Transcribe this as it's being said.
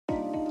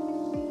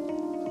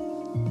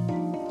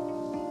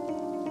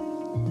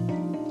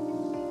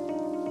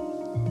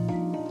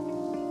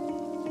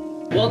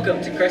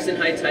Welcome to Crescent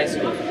Heights High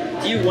School.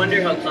 Do you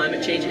wonder how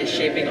climate change is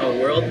shaping our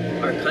world,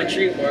 our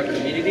country, or our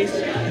communities?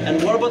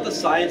 And what about the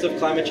science of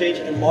climate change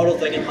and models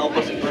that can help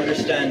us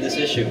understand this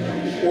issue?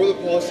 Or the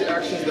policy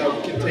actions that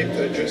we can take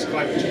to address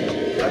climate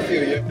change? I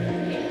feel you.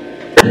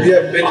 We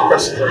have many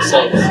questions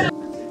ourselves.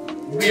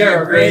 We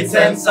are grade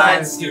 10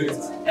 science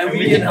students, and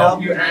we can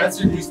help you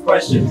answer these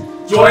questions.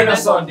 Join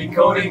us on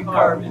Decoding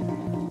Carbon.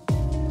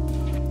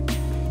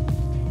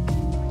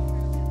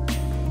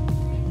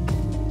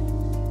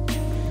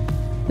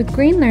 With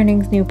Green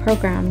Learning's new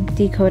program,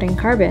 Decoding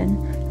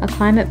Carbon, a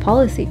climate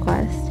policy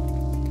quest,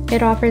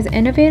 it offers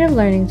innovative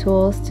learning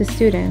tools to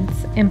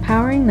students,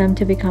 empowering them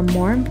to become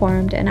more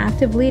informed and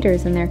active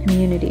leaders in their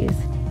communities.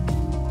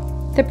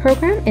 The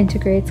program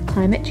integrates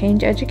climate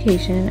change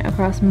education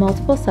across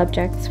multiple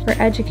subjects for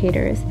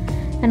educators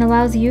and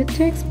allows youth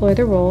to explore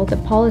the role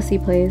that policy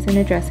plays in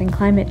addressing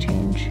climate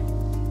change.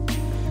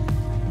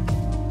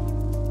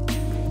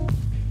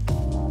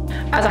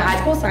 As a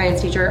high school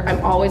science teacher, I'm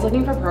always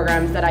looking for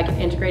programs that I can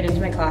integrate into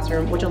my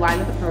classroom which align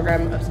with the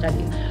program of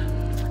studies.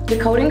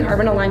 Decoding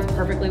Carbon aligns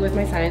perfectly with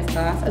my science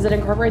class as it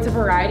incorporates a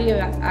variety of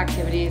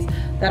activities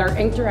that are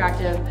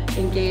interactive,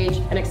 engage,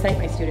 and excite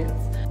my students.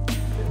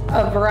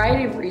 A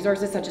variety of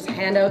resources such as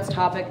handouts,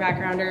 topic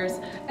backgrounders,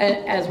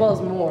 and as well as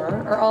more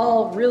are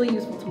all really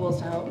useful tools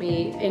to help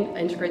me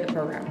integrate the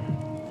program.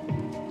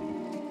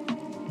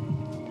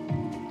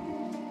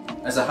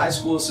 As a high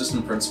school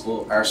assistant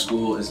principal, our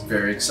school is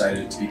very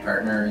excited to be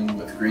partnering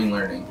with Green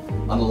Learning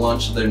on the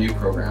launch of their new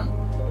program,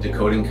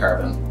 Decoding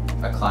Carbon,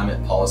 a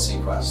climate policy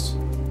quest.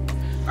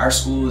 Our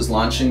school is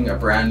launching a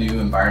brand new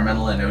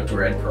environmental and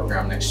outdoor ed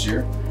program next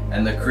year,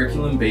 and the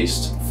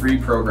curriculum-based free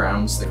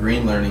programs that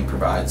Green Learning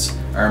provides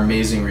are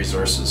amazing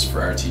resources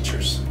for our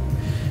teachers.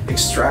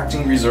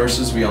 Extracting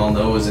resources we all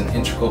know is an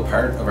integral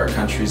part of our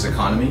country's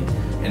economy,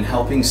 and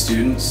helping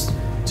students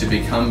to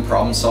become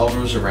problem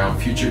solvers around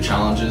future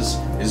challenges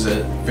is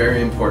a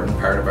very important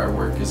part of our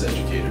work as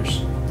educators.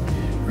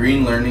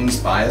 Green Learning's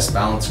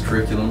bias-balanced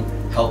curriculum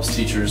helps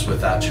teachers with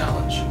that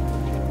challenge.